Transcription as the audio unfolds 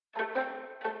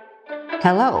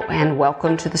Hello, and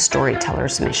welcome to The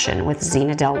Storyteller's Mission with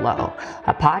Zena Del Lowe,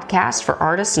 a podcast for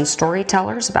artists and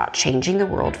storytellers about changing the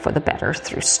world for the better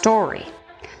through story.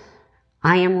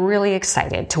 I am really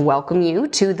excited to welcome you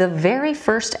to the very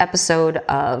first episode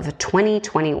of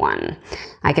 2021.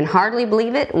 I can hardly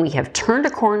believe it. We have turned a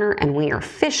corner and we are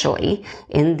officially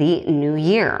in the new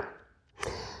year.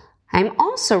 I'm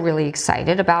also really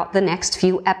excited about the next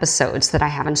few episodes that I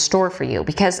have in store for you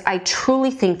because I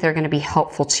truly think they're going to be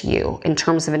helpful to you in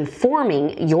terms of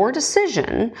informing your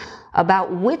decision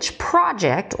about which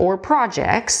project or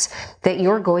projects that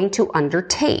you're going to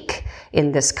undertake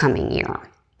in this coming year.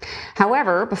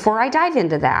 However, before I dive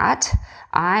into that,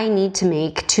 I need to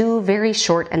make two very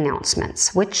short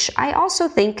announcements, which I also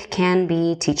think can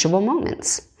be teachable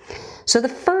moments. So the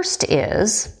first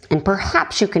is, and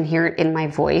perhaps you can hear it in my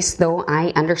voice, though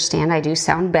I understand I do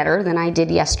sound better than I did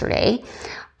yesterday,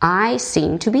 I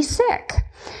seem to be sick.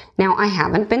 Now, I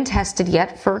haven't been tested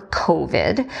yet for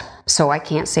COVID, so I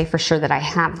can't say for sure that I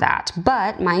have that,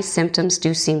 but my symptoms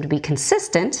do seem to be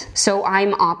consistent, so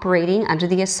I'm operating under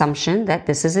the assumption that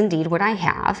this is indeed what I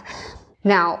have.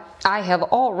 Now, I have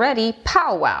already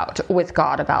powwowed with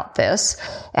God about this,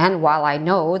 and while I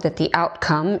know that the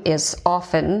outcome is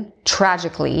often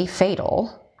tragically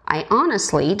fatal, I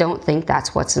honestly don't think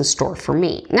that's what's in store for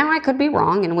me. Now, I could be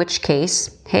wrong, in which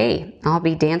case, hey, I'll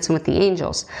be dancing with the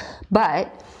angels.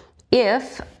 But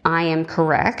if I am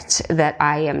correct that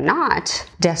I am not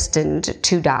destined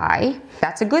to die,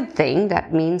 that's a good thing.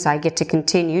 That means I get to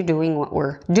continue doing what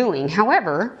we're doing.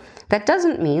 However, that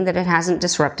doesn't mean that it hasn't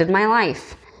disrupted my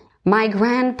life. My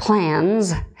grand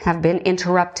plans have been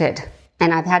interrupted,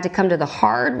 and I've had to come to the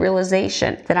hard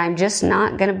realization that I'm just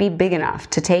not going to be big enough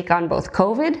to take on both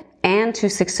COVID and to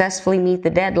successfully meet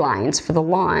the deadlines for the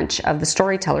launch of the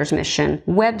Storyteller's Mission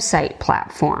website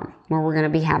platform, where we're going to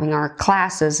be having our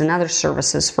classes and other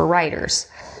services for writers.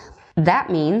 That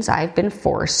means I've been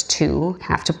forced to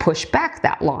have to push back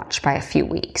that launch by a few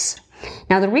weeks.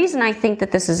 Now, the reason I think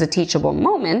that this is a teachable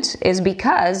moment is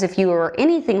because if you are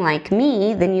anything like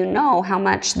me, then you know how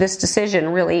much this decision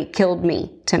really killed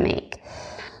me to make.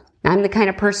 I'm the kind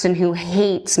of person who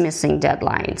hates missing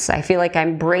deadlines. I feel like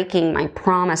I'm breaking my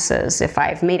promises if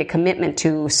I've made a commitment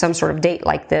to some sort of date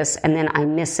like this and then I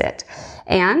miss it.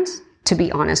 And to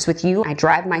be honest with you, I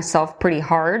drive myself pretty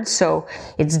hard, so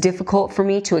it's difficult for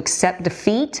me to accept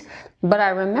defeat. But I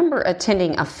remember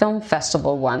attending a film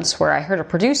festival once where I heard a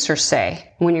producer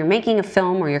say, when you're making a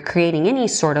film or you're creating any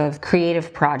sort of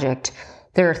creative project,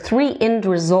 there are 3 end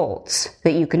results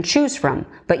that you can choose from,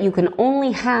 but you can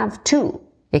only have 2.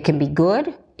 It can be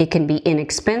good, it can be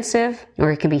inexpensive,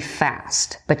 or it can be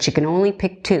fast, but you can only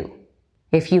pick 2.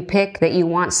 If you pick that you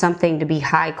want something to be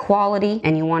high quality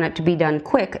and you want it to be done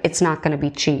quick, it's not going to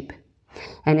be cheap.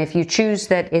 And if you choose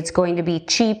that it's going to be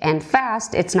cheap and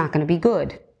fast, it's not going to be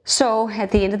good. So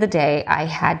at the end of the day, I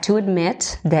had to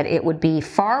admit that it would be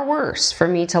far worse for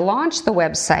me to launch the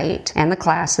website and the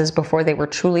classes before they were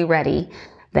truly ready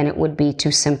than it would be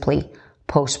to simply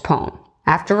postpone.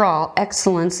 After all,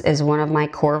 excellence is one of my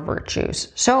core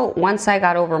virtues. So once I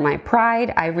got over my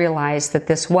pride, I realized that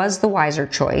this was the wiser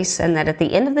choice and that at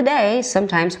the end of the day,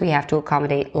 sometimes we have to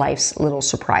accommodate life's little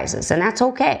surprises, and that's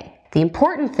okay. The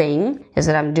important thing is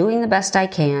that I'm doing the best I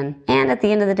can, and at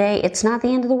the end of the day, it's not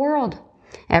the end of the world.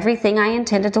 Everything I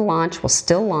intended to launch will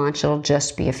still launch. It'll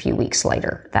just be a few weeks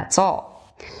later. That's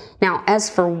all. Now, as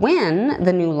for when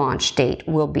the new launch date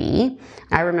will be,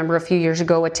 I remember a few years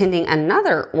ago attending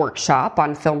another workshop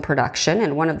on film production,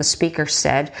 and one of the speakers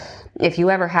said, if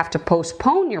you ever have to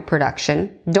postpone your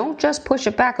production, don't just push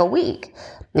it back a week.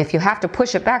 If you have to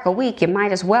push it back a week, you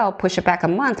might as well push it back a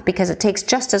month because it takes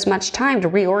just as much time to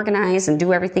reorganize and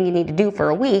do everything you need to do for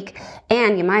a week,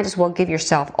 and you might as well give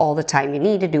yourself all the time you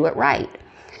need to do it right.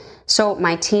 So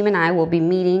my team and I will be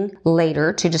meeting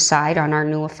later to decide on our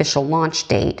new official launch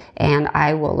date, and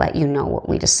I will let you know what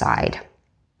we decide.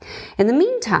 In the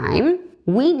meantime,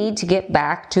 we need to get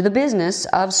back to the business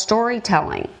of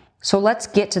storytelling. So let's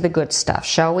get to the good stuff,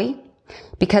 shall we?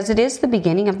 Because it is the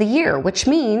beginning of the year, which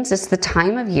means it's the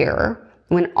time of year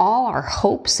when all our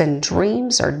hopes and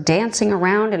dreams are dancing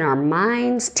around in our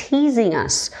minds, teasing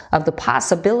us of the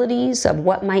possibilities of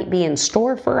what might be in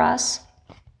store for us.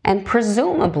 And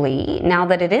presumably, now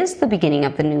that it is the beginning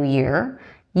of the new year,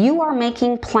 you are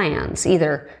making plans,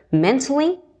 either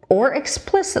mentally or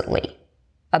explicitly,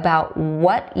 about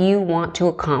what you want to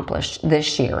accomplish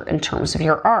this year in terms of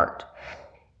your art.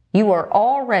 You are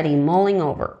already mulling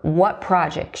over what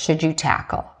project should you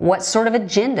tackle? What sort of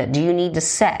agenda do you need to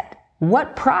set?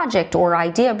 What project or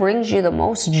idea brings you the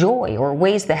most joy or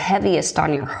weighs the heaviest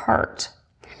on your heart?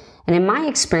 And in my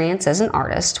experience as an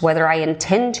artist, whether I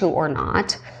intend to or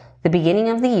not, the beginning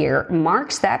of the year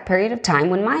marks that period of time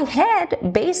when my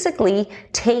head basically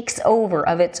takes over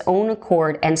of its own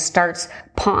accord and starts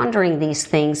pondering these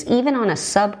things, even on a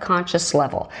subconscious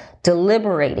level,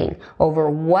 deliberating over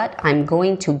what I'm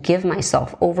going to give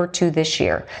myself over to this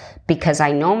year, because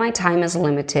I know my time is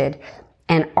limited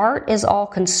and art is all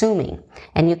consuming,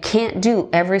 and you can't do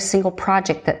every single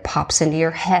project that pops into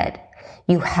your head.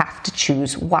 You have to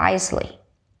choose wisely.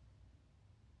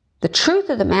 The truth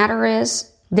of the matter is,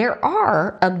 there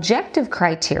are objective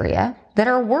criteria that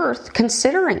are worth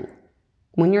considering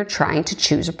when you're trying to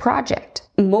choose a project.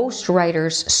 Most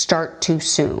writers start too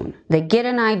soon. They get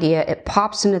an idea, it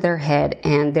pops into their head,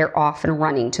 and they're off and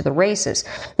running to the races.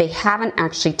 They haven't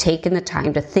actually taken the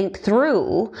time to think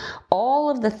through all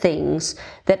of the things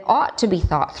that ought to be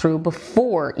thought through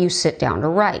before you sit down to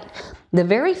write. The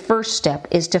very first step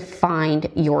is to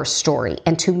find your story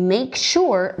and to make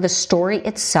sure the story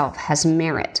itself has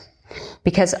merit.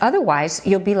 Because otherwise,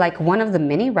 you'll be like one of the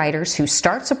many writers who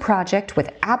starts a project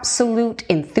with absolute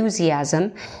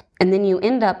enthusiasm, and then you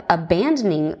end up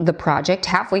abandoning the project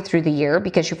halfway through the year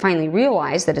because you finally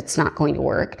realize that it's not going to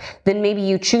work. Then maybe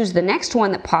you choose the next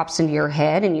one that pops into your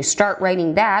head and you start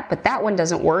writing that, but that one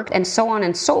doesn't work, and so on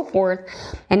and so forth.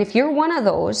 And if you're one of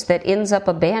those that ends up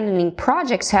abandoning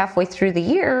projects halfway through the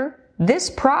year, this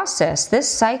process, this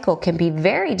cycle can be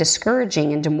very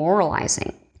discouraging and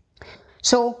demoralizing.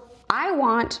 So I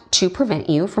want to prevent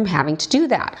you from having to do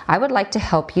that. I would like to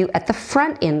help you at the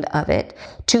front end of it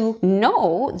to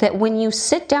know that when you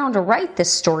sit down to write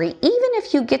this story, even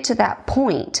if you get to that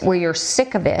point where you're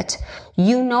sick of it,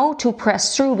 you know to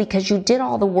press through because you did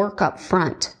all the work up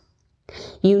front.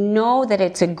 You know that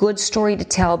it's a good story to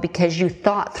tell because you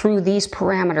thought through these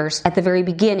parameters at the very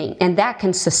beginning, and that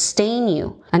can sustain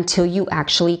you until you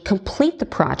actually complete the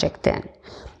project then.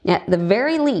 At the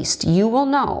very least, you will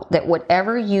know that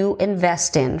whatever you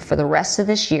invest in for the rest of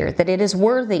this year, that it is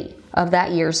worthy of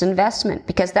that year's investment,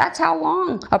 because that's how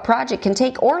long a project can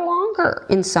take, or longer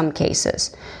in some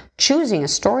cases. Choosing a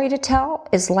story to tell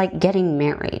is like getting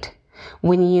married.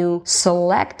 When you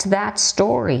select that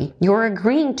story, you're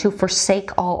agreeing to forsake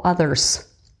all others.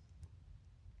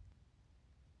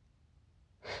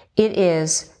 It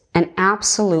is an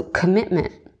absolute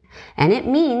commitment. And it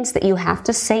means that you have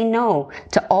to say no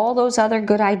to all those other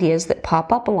good ideas that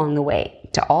pop up along the way,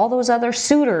 to all those other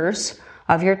suitors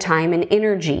of your time and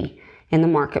energy in the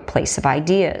marketplace of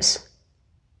ideas.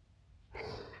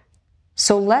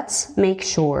 So let's make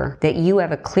sure that you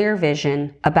have a clear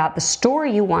vision about the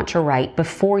story you want to write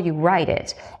before you write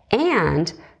it,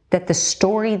 and that the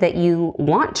story that you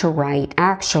want to write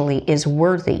actually is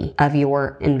worthy of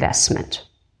your investment.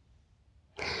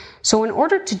 So in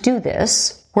order to do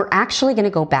this, we're actually going to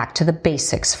go back to the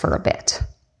basics for a bit.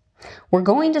 We're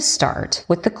going to start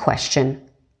with the question,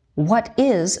 what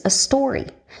is a story?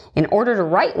 In order to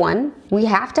write one, we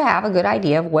have to have a good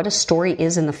idea of what a story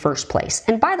is in the first place.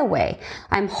 And by the way,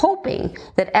 I'm hoping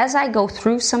that as I go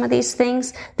through some of these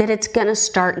things, that it's going to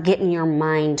start getting your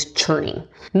mind churning.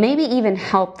 Maybe even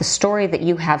help the story that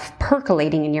you have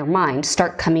percolating in your mind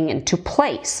start coming into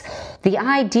place. The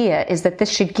idea is that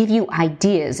this should give you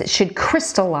ideas. It should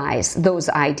crystallize those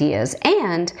ideas,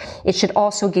 and it should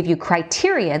also give you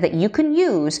criteria that you can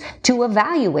use to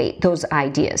evaluate those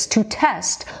ideas, to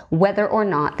test whether or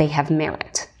not they have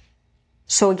merit.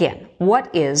 So again,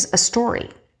 what is a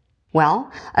story?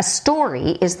 Well, a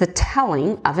story is the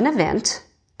telling of an event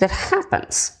that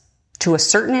happens to a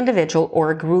certain individual or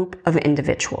a group of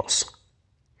individuals.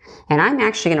 And I'm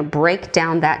actually going to break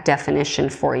down that definition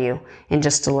for you in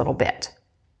just a little bit.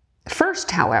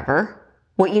 First, however,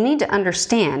 what you need to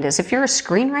understand is if you're a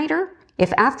screenwriter,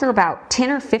 if after about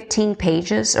 10 or 15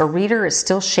 pages a reader is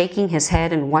still shaking his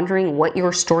head and wondering what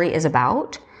your story is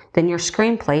about, then your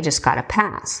screenplay just got a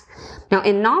pass. Now,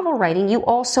 in novel writing, you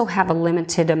also have a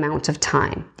limited amount of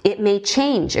time. It may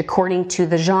change according to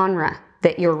the genre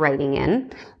that you're writing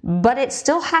in, but it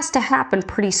still has to happen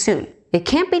pretty soon. It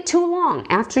can't be too long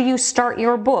after you start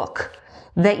your book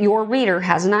that your reader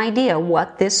has an idea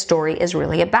what this story is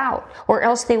really about, or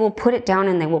else they will put it down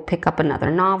and they will pick up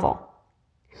another novel.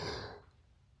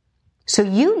 So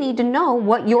you need to know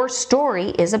what your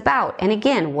story is about. And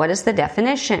again, what is the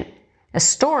definition? A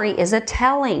story is a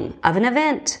telling of an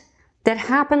event that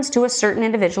happens to a certain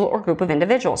individual or group of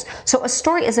individuals. So a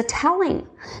story is a telling.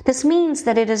 This means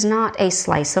that it is not a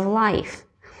slice of life.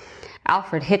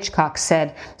 Alfred Hitchcock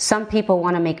said, "Some people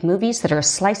want to make movies that are a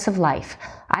slice of life.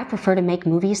 I prefer to make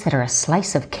movies that are a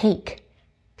slice of cake."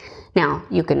 Now,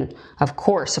 you can, of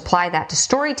course, apply that to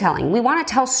storytelling. We want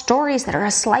to tell stories that are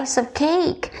a slice of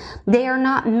cake. They are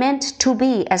not meant to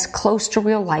be as close to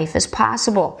real life as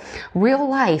possible. Real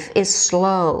life is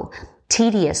slow,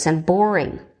 tedious, and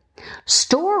boring.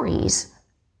 Stories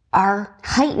are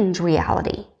heightened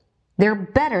reality. They're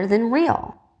better than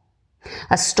real.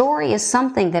 A story is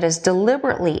something that is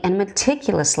deliberately and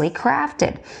meticulously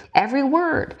crafted. Every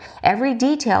word, every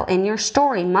detail in your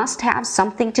story must have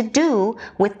something to do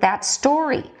with that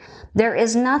story. There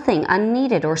is nothing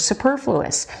unneeded or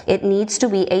superfluous. It needs to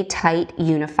be a tight,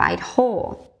 unified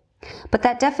whole. But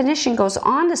that definition goes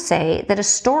on to say that a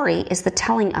story is the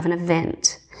telling of an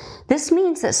event. This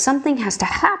means that something has to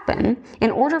happen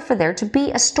in order for there to be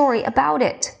a story about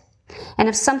it. And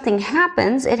if something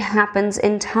happens, it happens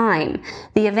in time.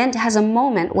 The event has a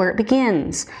moment where it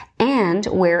begins and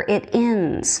where it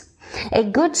ends. A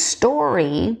good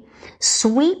story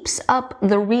sweeps up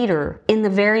the reader in the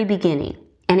very beginning,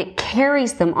 and it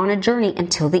carries them on a journey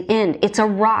until the end. It's a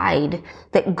ride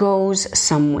that goes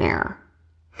somewhere.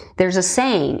 There's a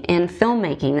saying in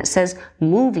filmmaking that says,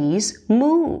 movies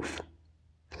move.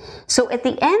 So at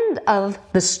the end of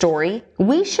the story,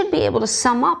 we should be able to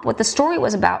sum up what the story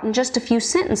was about in just a few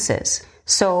sentences.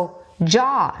 So,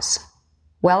 Jaws.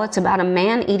 Well, it's about a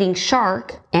man-eating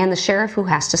shark and the sheriff who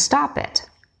has to stop it.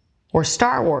 Or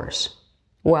Star Wars.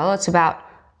 Well, it's about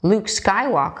Luke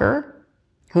Skywalker,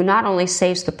 who not only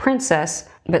saves the princess,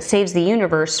 but saves the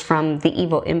universe from the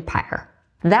evil empire.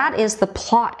 That is the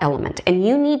plot element, and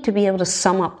you need to be able to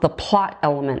sum up the plot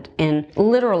element in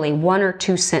literally 1 or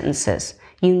 2 sentences.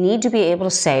 You need to be able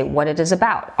to say what it is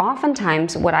about.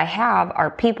 Oftentimes, what I have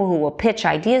are people who will pitch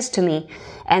ideas to me,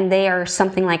 and they are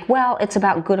something like, well, it's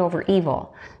about good over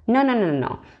evil.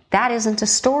 No. That isn't a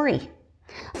story.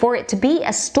 For it to be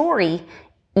a story,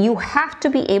 you have to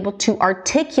be able to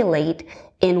articulate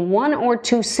in 1 or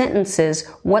 2 sentences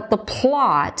what the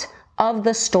plot of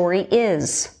the story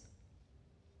is.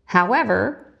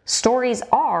 However, stories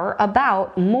are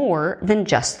about more than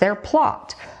just their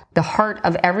plot. The heart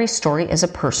of every story is a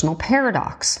personal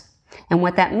paradox. And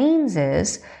what that means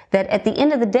is that at the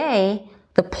end of the day,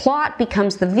 the plot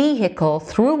becomes the vehicle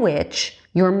through which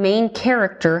your main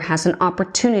character has an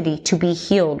opportunity to be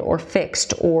healed or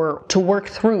fixed or to work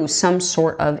through some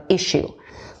sort of issue.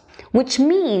 Which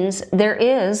means there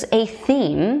is a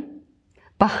theme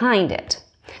behind it.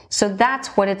 So that's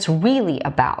what it's really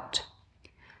about.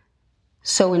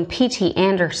 So in P.T.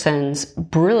 Anderson's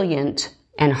brilliant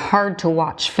and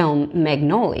hard-to-watch film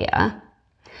Magnolia,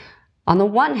 on the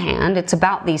one hand, it's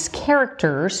about these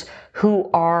characters who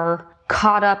are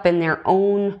caught up in their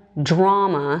own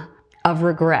drama of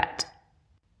regret.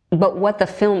 But what the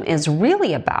film is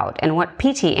really about, and what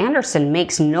P.T. Anderson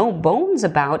makes no bones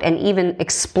about and even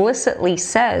explicitly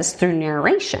says through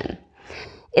narration,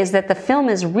 is that the film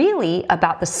is really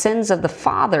about the sins of the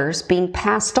fathers being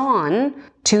passed on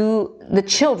to the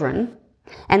children,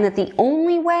 and that the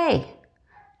only way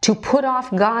to put off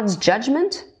God's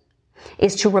judgment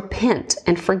is to repent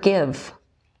and forgive.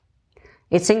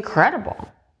 It's incredible.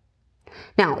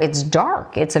 Now, it's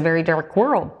dark. It's a very dark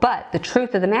world. But the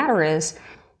truth of the matter is,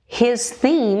 his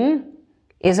theme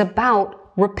is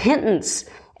about repentance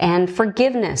and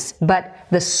forgiveness. But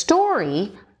the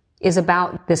story is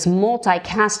about this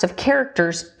multi-cast of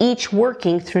characters, each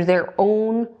working through their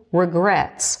own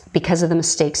regrets because of the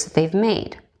mistakes that they've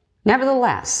made.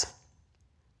 Nevertheless,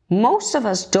 most of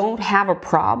us don't have a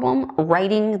problem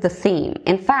writing the theme.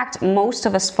 In fact, most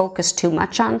of us focus too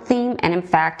much on theme, and in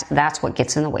fact, that's what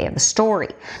gets in the way of the story.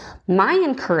 My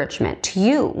encouragement to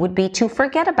you would be to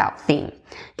forget about theme.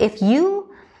 If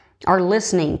you are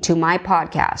listening to my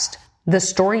podcast, The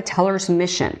Storyteller's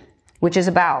Mission, which is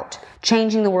about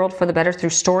changing the world for the better through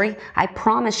story, I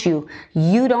promise you,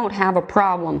 you don't have a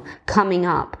problem coming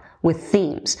up with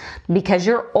themes because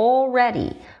you're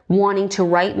already wanting to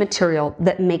write material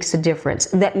that makes a difference,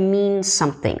 that means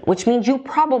something, which means you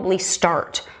probably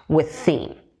start with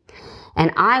theme.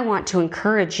 And I want to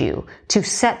encourage you to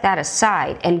set that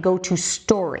aside and go to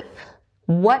story.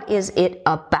 What is it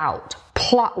about,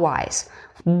 plot-wise?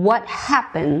 What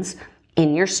happens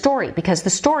in your story? Because the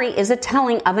story is a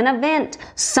telling of an event.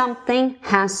 Something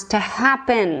has to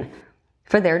happen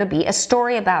for there to be a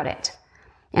story about it.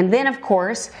 And then, of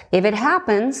course, if it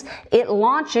happens, it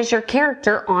launches your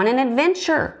character on an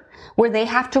adventure where they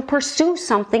have to pursue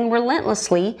something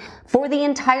relentlessly for the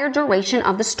entire duration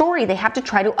of the story. They have to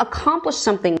try to accomplish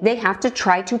something. They have to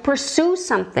try to pursue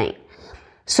something.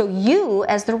 So you,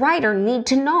 as the writer, need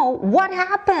to know what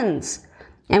happens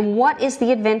and what is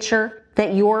the adventure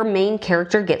that your main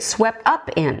character gets swept up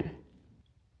in.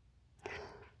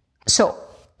 So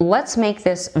let's make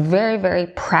this very, very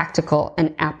practical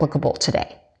and applicable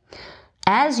today.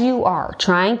 As you are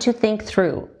trying to think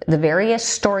through the various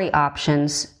story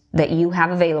options that you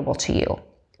have available to you,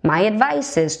 my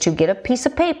advice is to get a piece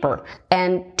of paper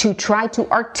and to try to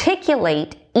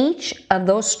articulate each of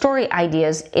those story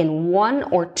ideas in 1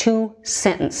 or 2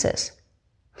 sentences.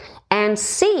 And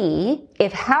see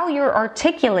if how you're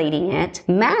articulating it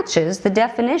matches the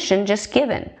definition just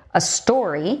given. A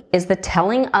story is the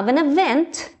telling of an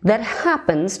event that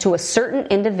happens to a certain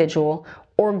individual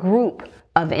or group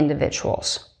of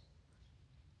individuals.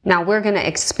 Now, we're going to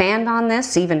expand on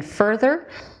this even further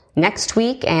next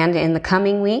week and in the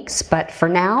coming weeks, but for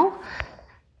now,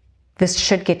 this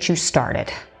should get you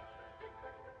started.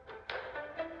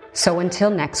 So until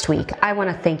next week, I want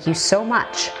to thank you so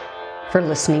much for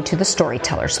listening to The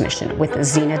Storyteller's Mission with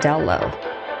Zena Del Lowe.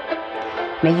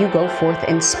 May you go forth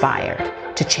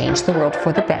inspired to change the world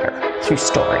for the better through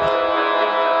story.